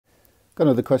Got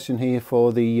another question here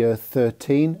for the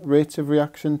 13 rates of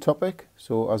reaction topic.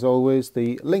 So as always,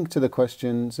 the link to the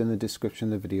questions in the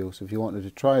description of the video. So if you wanted to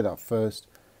try that first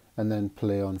and then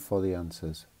play on for the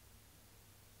answers.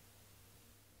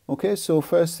 Okay, so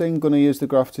first thing, going to use the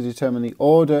graph to determine the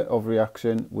order of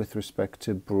reaction with respect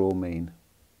to bromine.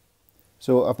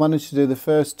 So I've managed to do the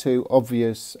first two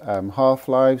obvious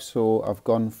half-lives. So I've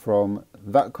gone from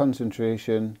that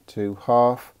concentration to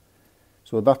half.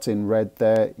 So that's in red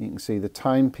there. You can see the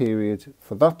time period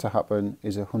for that to happen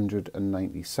is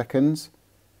 190 seconds.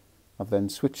 I've then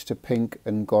switched to pink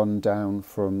and gone down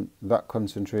from that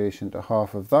concentration to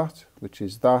half of that, which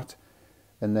is that,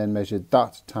 and then measured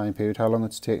that time period, how long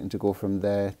it's taken to go from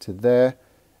there to there.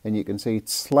 And you can see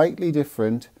it's slightly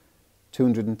different,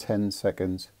 210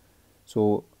 seconds.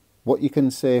 So what you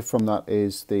can say from that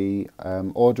is the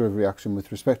order of reaction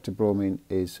with respect to bromine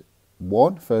is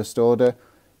 1, first order,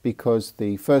 because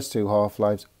the first two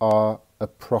half-lives are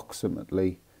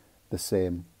approximately the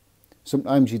same.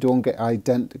 Sometimes you don't get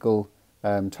identical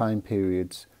time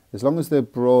periods. As long as they're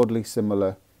broadly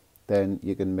similar, then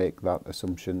you can make that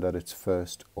assumption that it's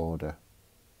first order.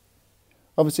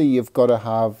 Obviously, you've got to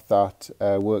have that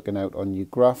working out on your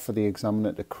graph for the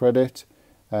examiner to credit,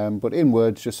 but in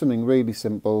words, just something really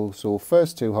simple. So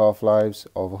first two half-lives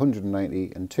of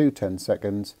 190 and 210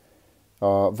 seconds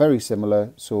are very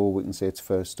similar, so we can say it's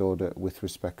first order with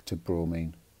respect to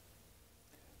bromine.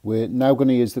 We're now going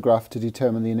to use the graph to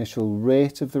determine the initial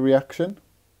rate of the reaction.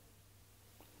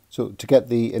 So to get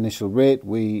the initial rate,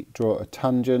 we draw a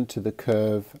tangent to the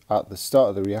curve at the start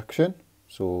of the reaction.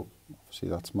 So obviously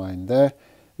that's mine there.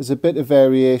 There's a bit of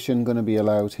variation going to be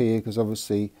allowed here because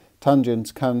obviously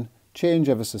tangents can change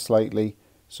ever so slightly.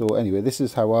 So anyway, this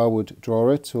is how I would draw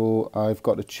it. So I've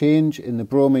got a change in the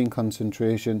bromine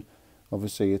concentration.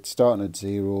 Obviously it's starting at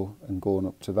 0 and going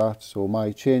up to that. So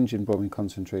my change in bromine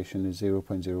concentration is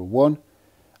 0.01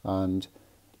 and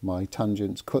my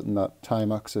tangent's cutting that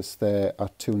time axis there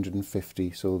at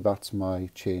 250. So that's my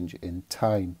change in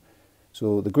time.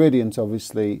 So the gradient's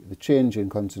obviously the change in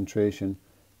concentration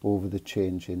over the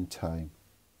change in time.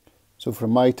 So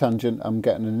from my tangent, I'm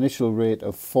getting an initial rate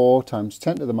of 4 times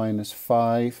 10 to the minus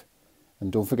 5.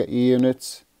 And don't forget your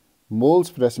units,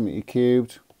 moles per decimeter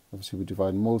cubed. Obviously we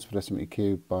divide moles per decimeter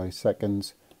cubed by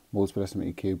seconds, moles per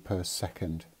decimeter cubed per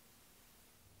second.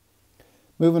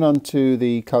 Moving on to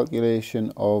the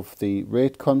calculation of the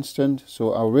rate constant.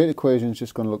 So our rate equation is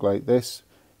just going to look like this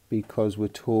because we're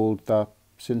told that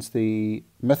since the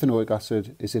methanoic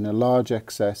acid is in a large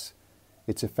excess,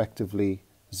 it's effectively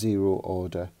zero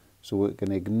order. So we're going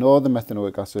to ignore the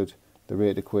methanoic acid. The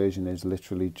rate equation is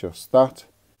literally just that.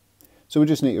 So we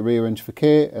just need to rearrange for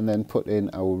K and then put in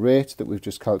our rate that we've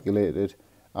just calculated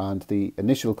and the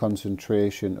initial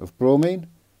concentration of bromine,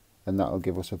 and that'll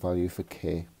give us a value for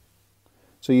K.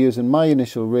 So using my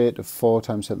initial rate of 4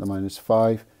 times 10 to the minus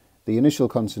 5, the initial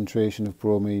concentration of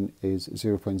bromine is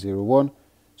 0.01,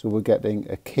 so we're getting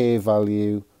a K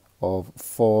value of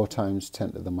 4 times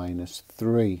 10 to the minus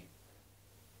 3.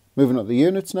 Moving up the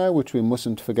units now, which we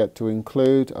mustn't forget to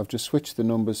include, I've just switched the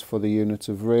numbers for the units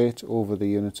of rate over the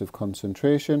units of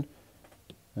concentration,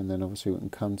 and then obviously we can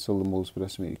cancel the moles per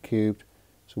decimeter cubed,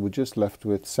 so we're just left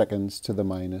with seconds to the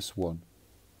minus 1.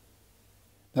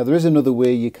 Now there is another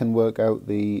way you can work out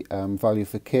the value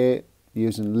for K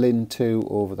using ln 2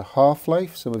 over the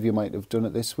half-life. Some of you might have done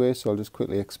it this way, so I'll just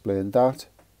quickly explain that.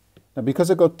 Now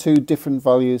because I got two different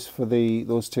values for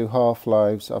those two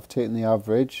half-lives, I've taken the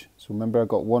average. So remember I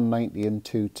got 190 and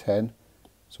 210.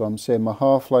 So I'm saying my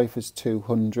half-life is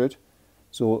 200.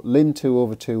 So ln 2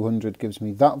 over 200 gives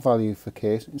me that value for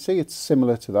K. So you can see it's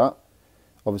similar to that.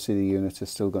 Obviously the unit is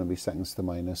still going to be seconds to the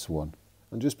minus 1.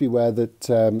 And just beware that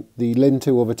the ln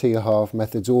 2 over t half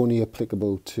method's only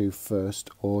applicable to first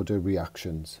order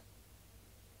reactions.